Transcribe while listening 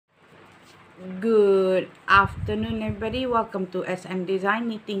Good afternoon, everybody. Welcome to SM Design,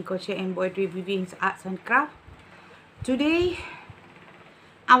 Knitting, Crochet, Embroidery, Weaving, Arts and Craft. Today,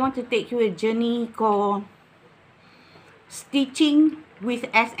 I want to take you a journey called Stitching with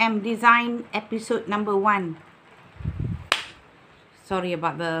SM Design, episode number 1. Sorry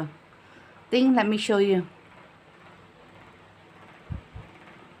about the thing. Let me show you.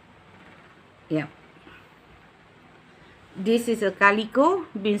 Yeah. This is a calico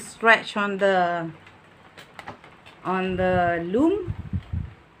being stretched on the loom,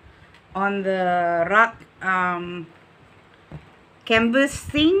 on the rug canvas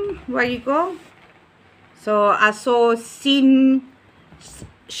thing, what you call. So I saw Shiñ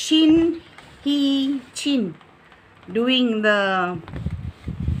doing the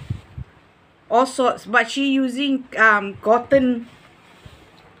all sorts, but she using cotton,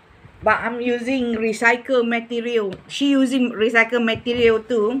 but I'm using recycled material. She using recycled material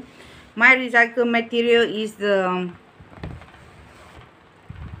too. My recycled material is the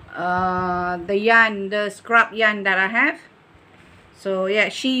yarn, the scrap yarn that I have. So yeah,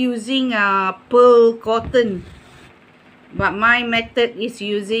 she using pearl cotton, but my method is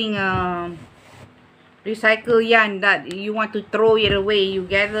using recycled yarn that you want to throw it away.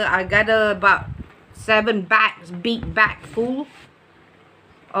 I gather about 7 bags, big bag full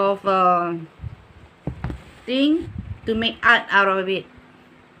of thing to make art out of it.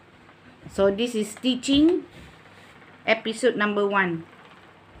 So this is stitching episode number 1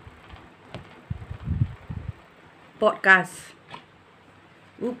 podcast.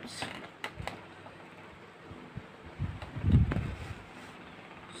 Oops.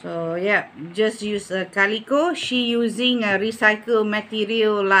 So yeah, just use a calico. She using a recycled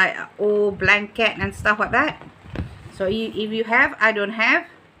material like old blanket and stuff like that. So if you have, I don't have,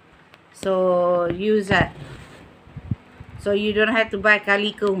 so use that. So you don't have to buy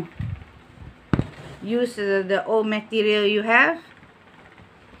calico. Use the old material you have,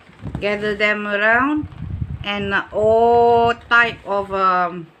 gather them around, and all type of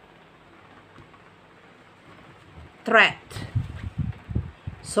thread,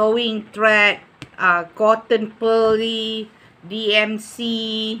 sewing thread, cotton pearly,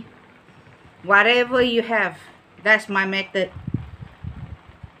 DMC, whatever you have. That's my method.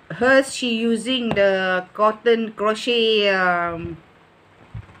 Hers, she using the cotton crochet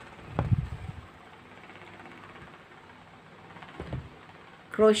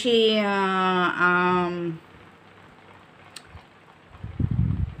crochet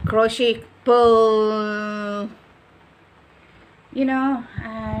pearl. You know,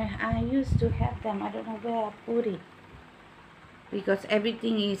 I used to have them. I don't know where I put it, because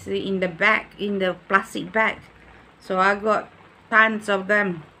everything is in the bag, in the plastic bag. So I got tons of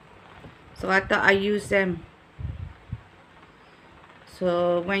them, so I thought I use them.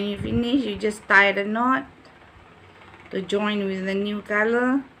 So when you finish, you just tie the knot to join with the new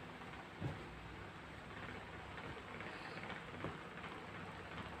color.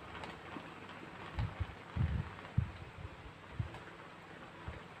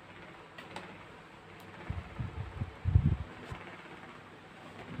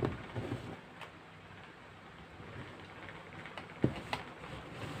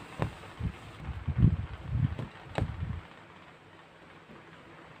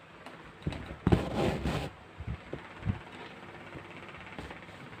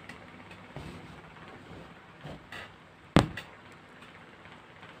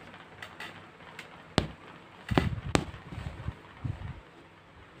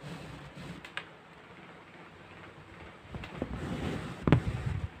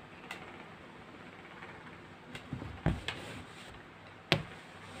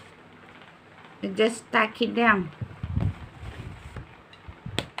 And just tack it down.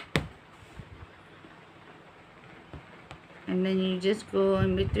 And then you just go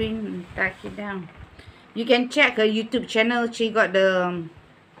in between and tack it down. You can check her YouTube channel. She got the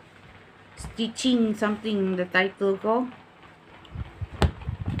stitching something, the title called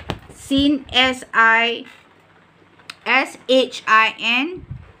Shiñ,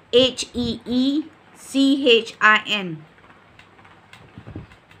 SHIN.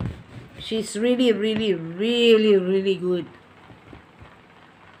 She's really good.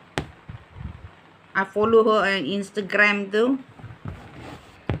 I follow her on Instagram too.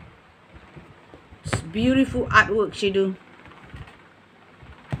 It's beautiful artwork she do.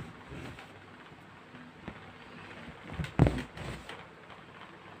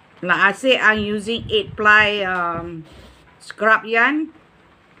 Like I say, I'm using 8-ply scrap yarn.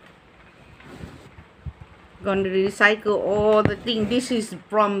 Gonna recycle all the thing. This is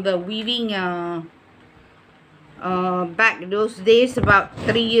from the weaving back those days, about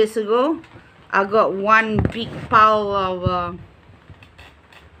 3 years ago. I got one big pile of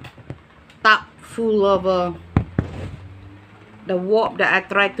tub full of the warp that I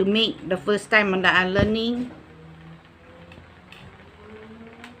tried to make the first time that I'm learning.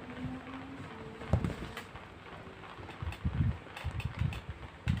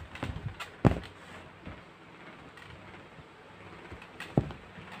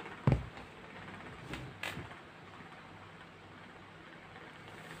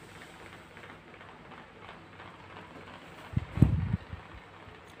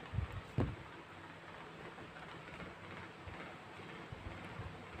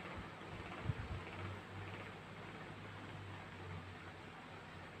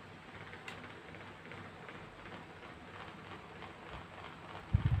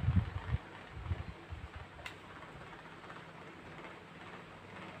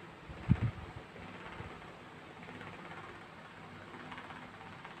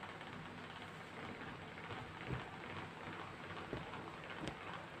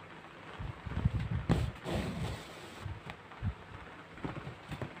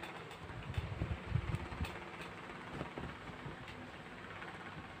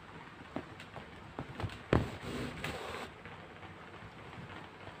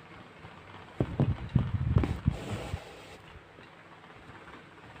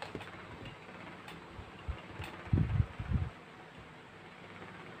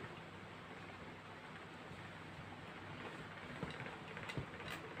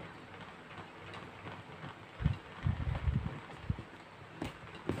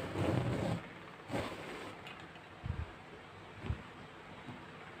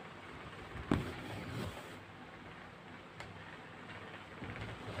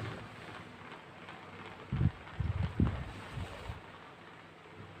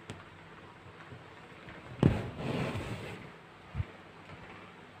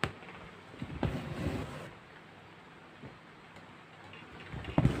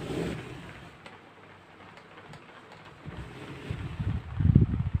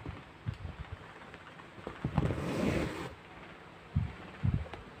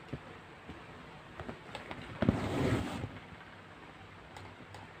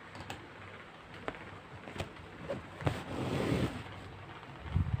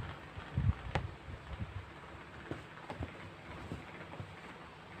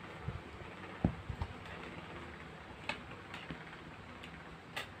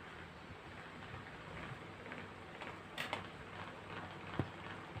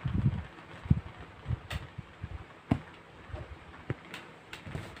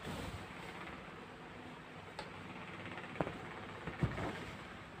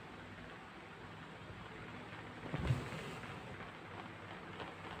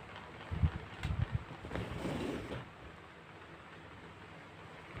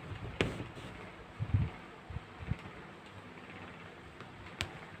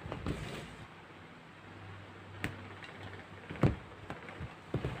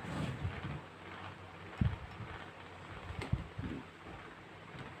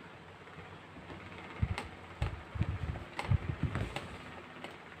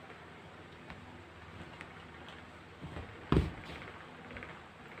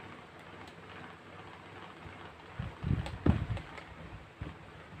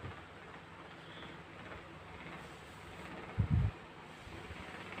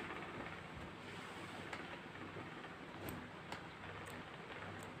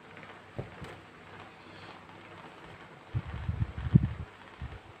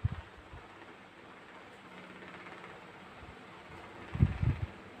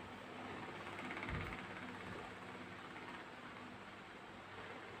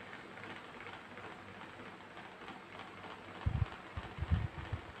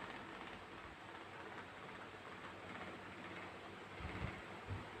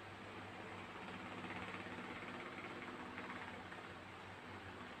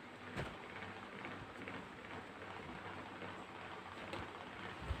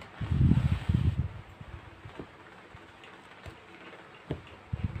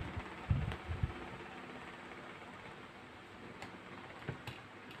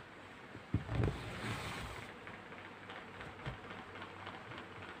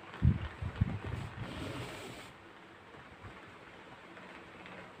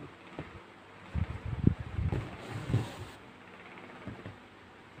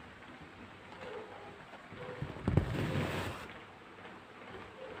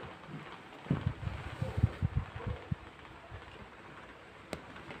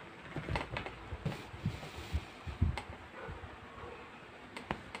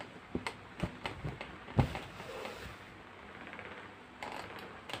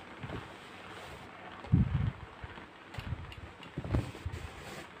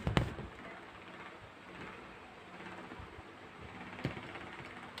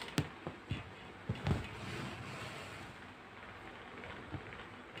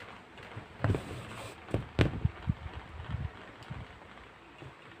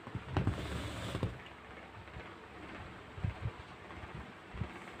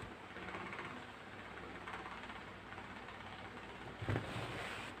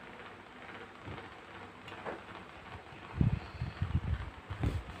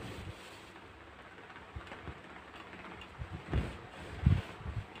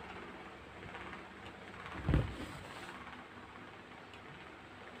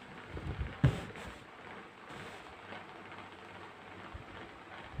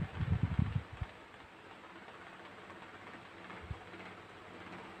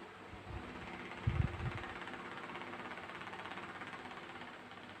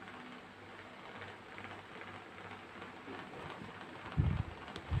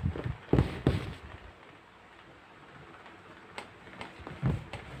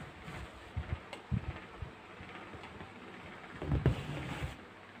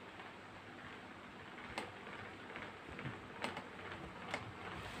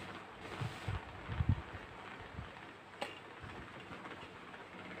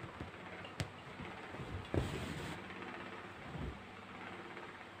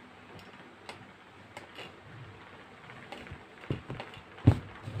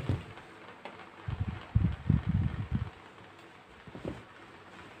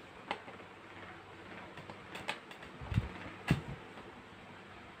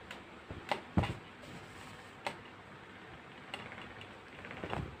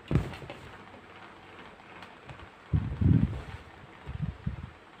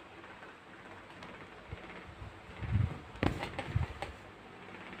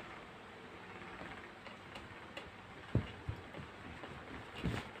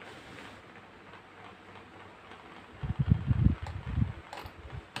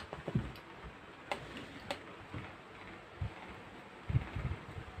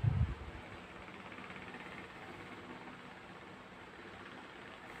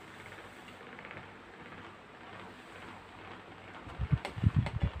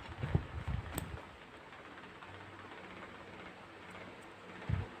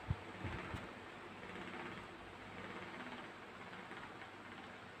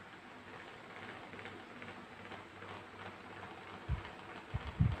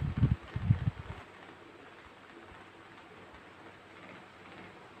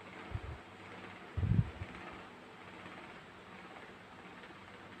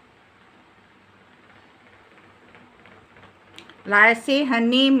 Like I say, her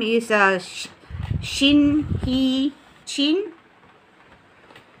name is Shiñ.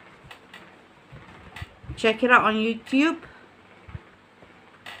 Check it out on YouTube.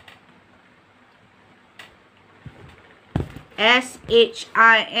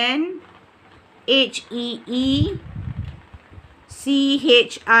 SHINHEECHIN.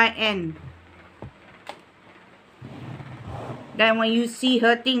 Then when you see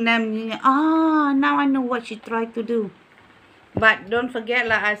her thing, then now I know what she tried to do. But don't forget,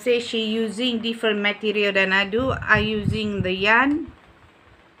 like I say, she using different material than I do. I using the yarn,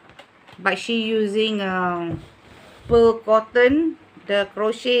 but she using pearl cotton, the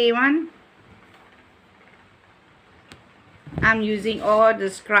crochet one. I'm using all the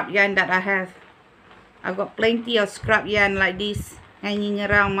scrap yarn that I have. I got plenty of scrap yarn like this hanging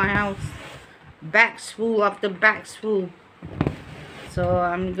around my house. Bags full after bags full. So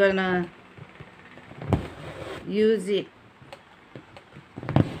I'm gonna use it.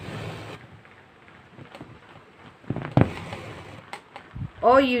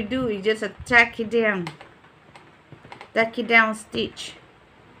 All you do is just tack it down. Tack it down stitch.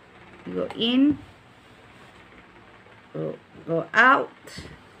 You go in. Go out.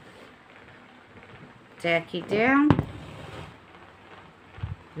 Tack it down.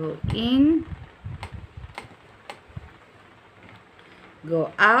 Go in.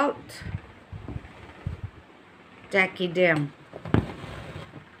 Go out. Tack it down.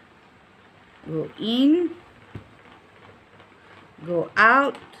 Go in. Go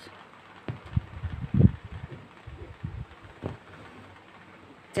out.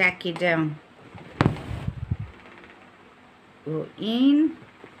 Tack it down. Go in.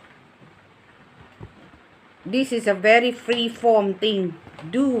 This is a very free form thing.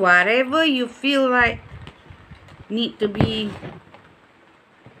 Do whatever you feel like need to be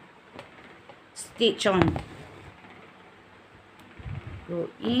stitched on. Go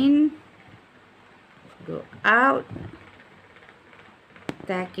in. Go out.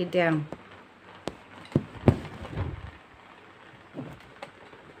 Tack it down.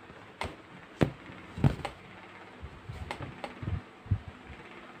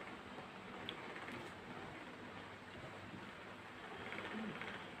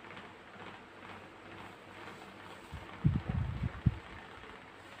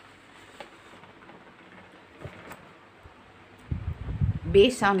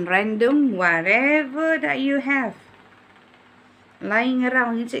 Based on random, whatever that you have lying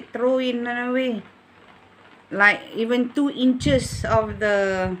around, you say throw in away. Like even 2 inches of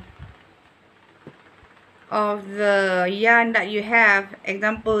the yarn that you have.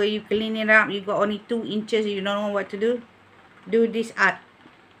 Example, you clean it up, you got only 2 inches, you don't know what to do. Do this art,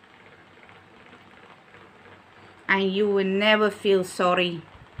 and you will never feel sorry.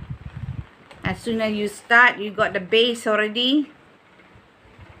 As soon as you start, you got the base already.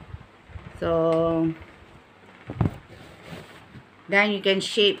 So then you can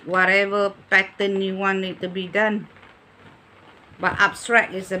shape whatever pattern you want it to be done. But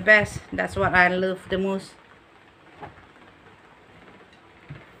abstract is the best. That's what I love the most.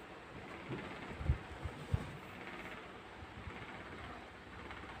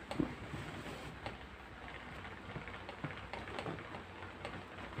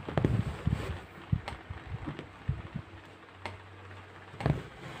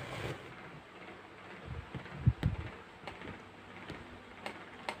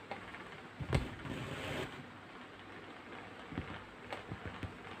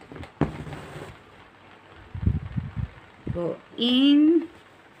 Go in,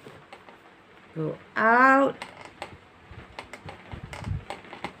 go out,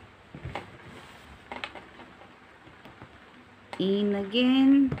 in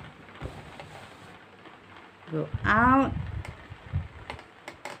again, go out,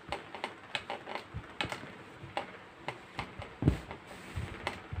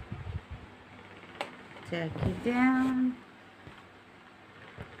 tack it down.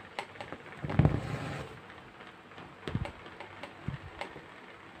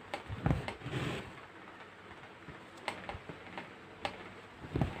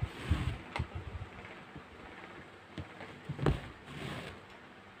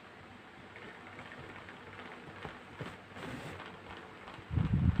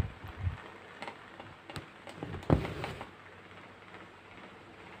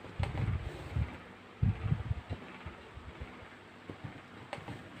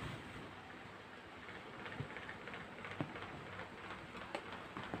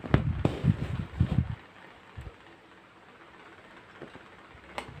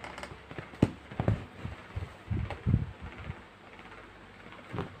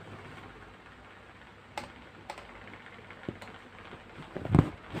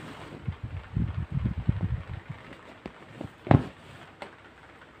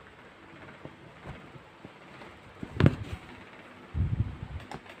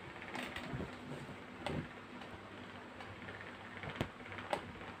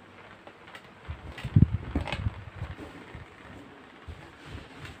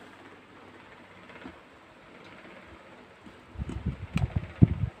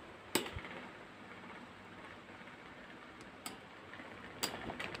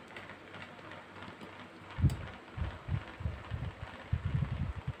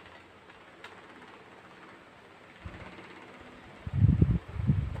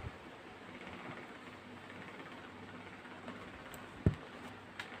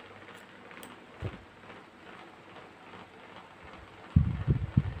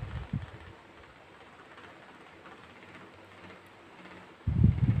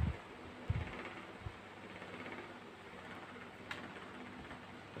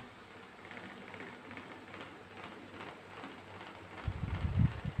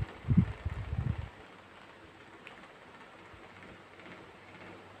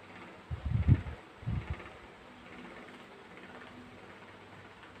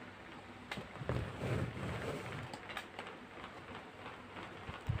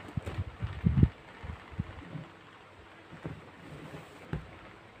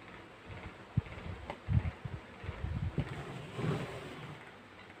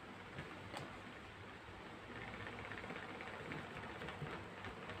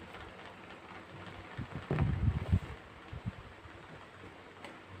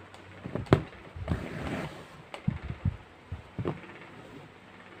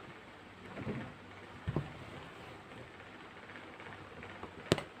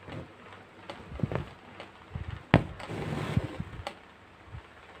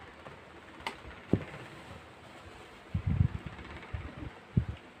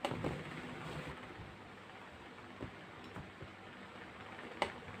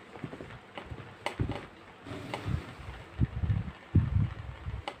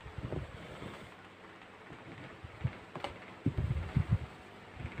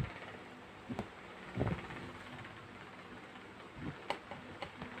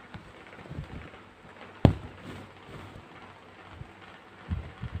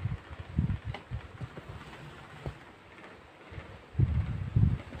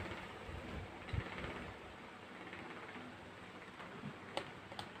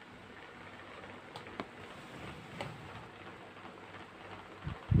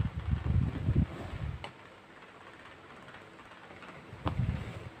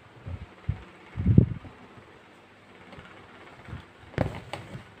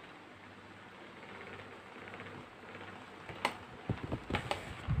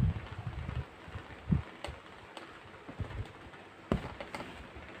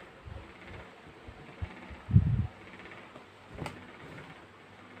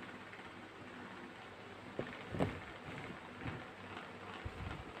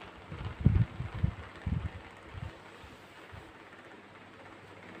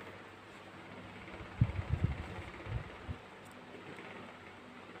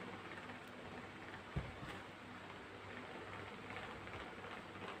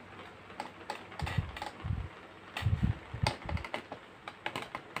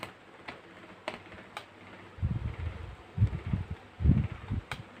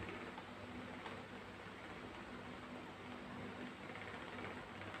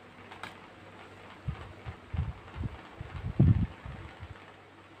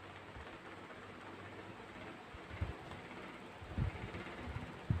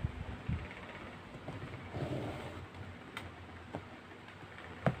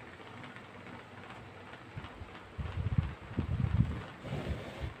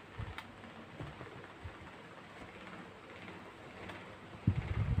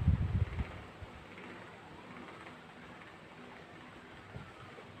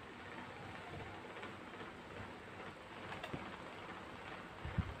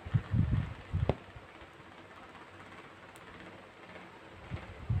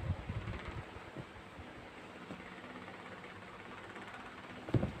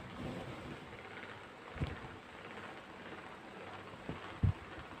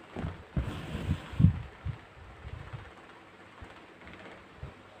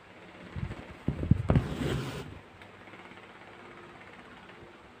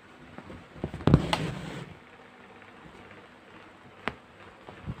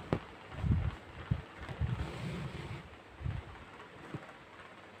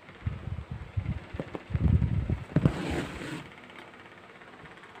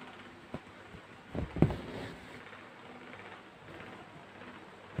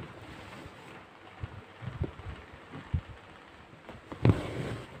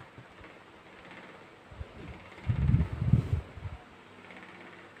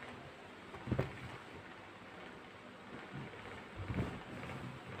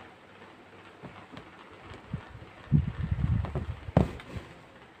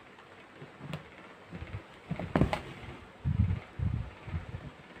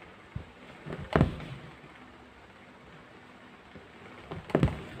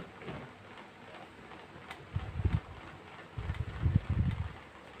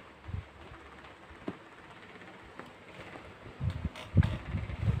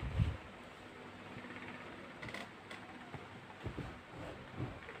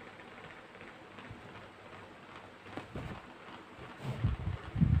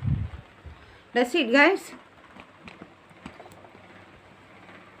 That's it, guys.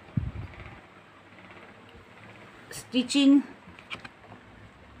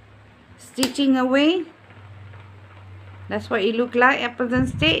 Stitching away. That's what it look like at present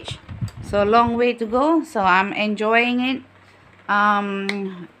stage. So long way to go, so I'm enjoying it.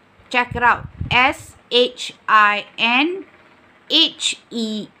 Check it out. SHINHEECHIN.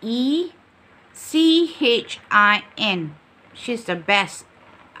 She's the best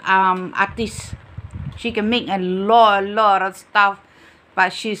artist. She can make a lot of stuff,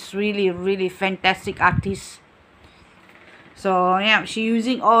 but she's really fantastic artist. So yeah, she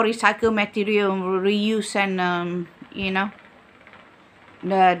using all recycled material, reuse, and you know,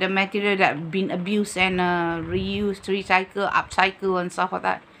 the material that been abused and reused, recycle, upcycle, and stuff like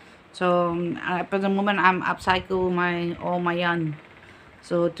that. So at the moment, I'm upcycle all my yarn,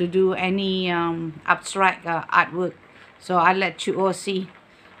 so to do any abstract artwork. So I let you all see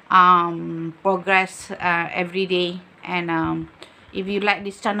progress every day. And if you like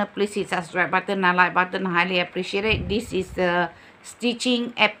this channel, please hit subscribe button and like button. Highly appreciate it. This is the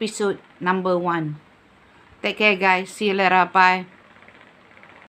stitching episode number 1. Take care, guys. See you later. Bye.